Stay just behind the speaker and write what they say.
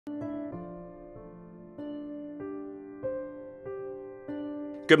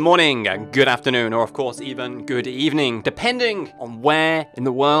good morning, good afternoon, or of course even good evening, depending on where in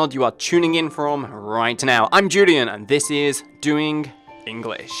the world you are tuning in from right now. I'm Julian and this is Doing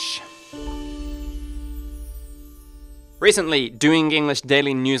English. Recently, Doing English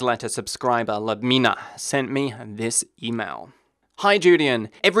daily newsletter subscriber Ludmila sent me this email. Hi Julian,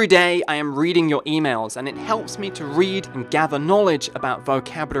 every day I am reading your emails and it helps me to read and gather knowledge about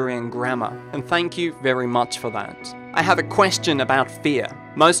vocabulary and grammar, and thank you very much for that. I have a question about fear.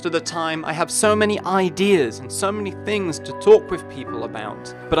 Most of the time I have so many ideas and so many things to talk with people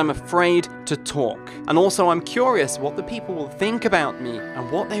about, but I'm afraid to talk. And also I'm curious what the people will think about me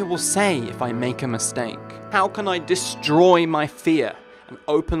and what they will say if I make a mistake. How can I destroy my fear and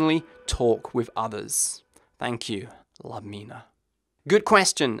openly talk with others? Thank you, Ludmila. Good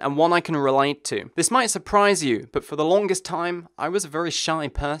question, and one I can relate to. This might surprise you, but for the longest time, I was a very shy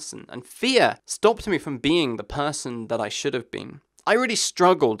person, and fear stopped me from being the person that I should have been. I really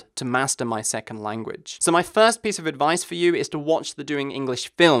struggled to master my second language. So my first piece of advice for you is to watch the Doing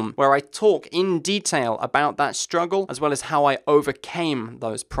English film, where I talk in detail about that struggle, as well as how I overcame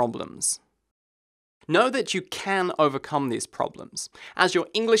those problems. Know that you can overcome these problems. As your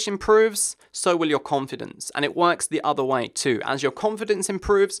English improves, so will your confidence. And it works the other way too. As your confidence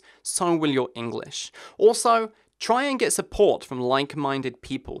improves, so will your English. Also, try and get support from like-minded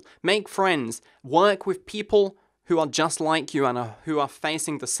people. Make friends. Work with people who are just like you and who are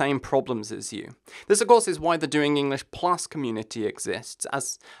facing the same problems as you. This, of course, is why the Doing English Plus community exists,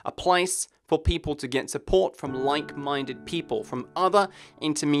 as a place for people to get support from like-minded people, from other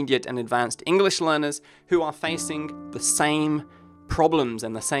intermediate and advanced English learners who are facing the same problems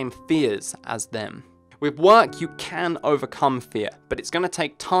and the same fears as them. With work, you can overcome fear, but it's going to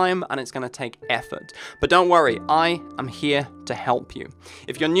take time and it's going to take effort. But don't worry, I am here to help you.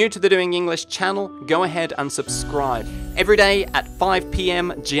 If you're new to the Doing English channel, go ahead and subscribe. Every day at 5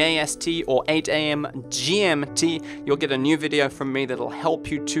 p.m. JST or 8 a.m. GMT, you'll get a new video from me that'll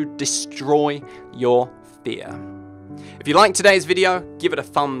help you to destroy your fear. If you liked today's video, give it a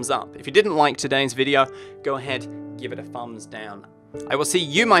thumbs up. If you didn't like today's video, go ahead, give it a thumbs down. I will see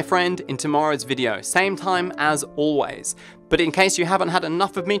you, my friend, in tomorrow's video, same time as always. But in case you haven't had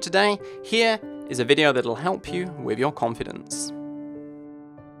enough of me today, here is a video that'll help you with your confidence.